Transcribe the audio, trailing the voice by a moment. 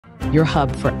your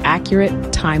hub for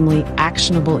accurate, timely,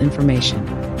 actionable information.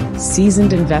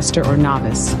 Seasoned investor or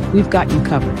novice, we've got you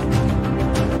covered.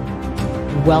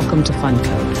 Welcome to Fund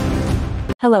Code.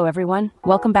 Hello everyone,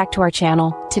 welcome back to our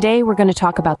channel. Today we're going to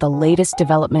talk about the latest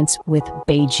developments with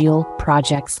Bajel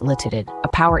Projects Ltd, a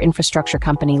power infrastructure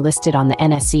company listed on the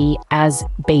NSE as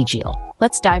Bajel.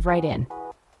 Let's dive right in.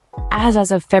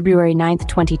 As of February 9th,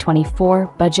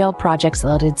 2024, Bajel Projects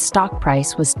Ltd's stock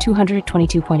price was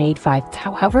 222.85.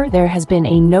 However, there has been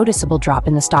a noticeable drop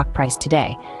in the stock price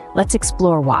today. Let's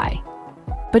explore why.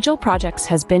 Bajel Projects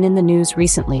has been in the news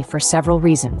recently for several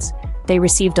reasons. They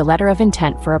received a letter of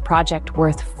intent for a project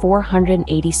worth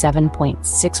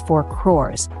 487.64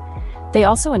 crores. They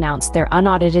also announced their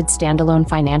unaudited standalone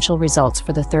financial results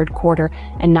for the third quarter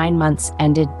and 9 months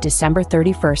ended December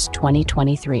 31st,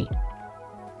 2023.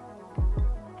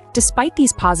 Despite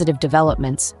these positive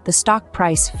developments, the stock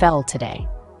price fell today.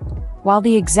 While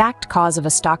the exact cause of a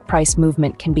stock price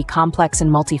movement can be complex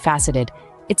and multifaceted,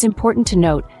 it's important to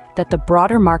note that the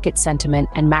broader market sentiment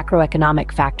and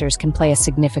macroeconomic factors can play a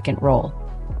significant role.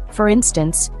 For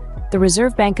instance, the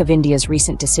Reserve Bank of India's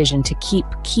recent decision to keep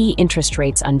key interest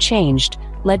rates unchanged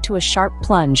led to a sharp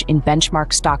plunge in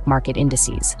benchmark stock market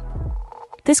indices.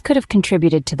 This could have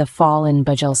contributed to the fall in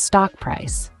Bajel's stock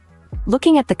price.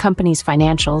 Looking at the company's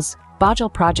financials,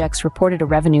 Bajel Projects reported a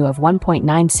revenue of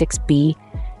 1.96 billion,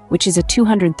 which is a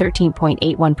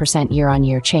 213.81%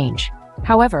 year-on-year change.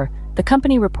 However, the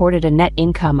company reported a net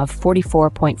income of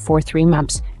 44.43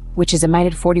 months, which is a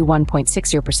minus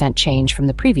 41.60% change from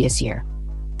the previous year.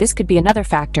 This could be another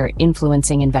factor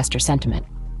influencing investor sentiment.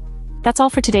 That's all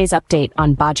for today's update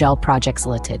on Bajel Projects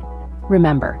Ltd.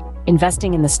 Remember,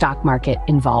 investing in the stock market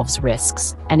involves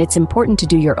risks, and it's important to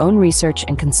do your own research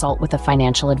and consult with a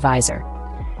financial advisor.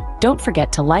 Don't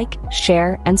forget to like,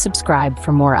 share, and subscribe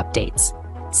for more updates.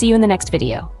 See you in the next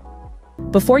video.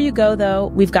 Before you go, though,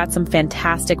 we've got some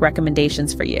fantastic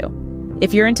recommendations for you.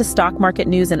 If you're into stock market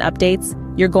news and updates,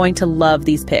 you're going to love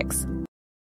these picks.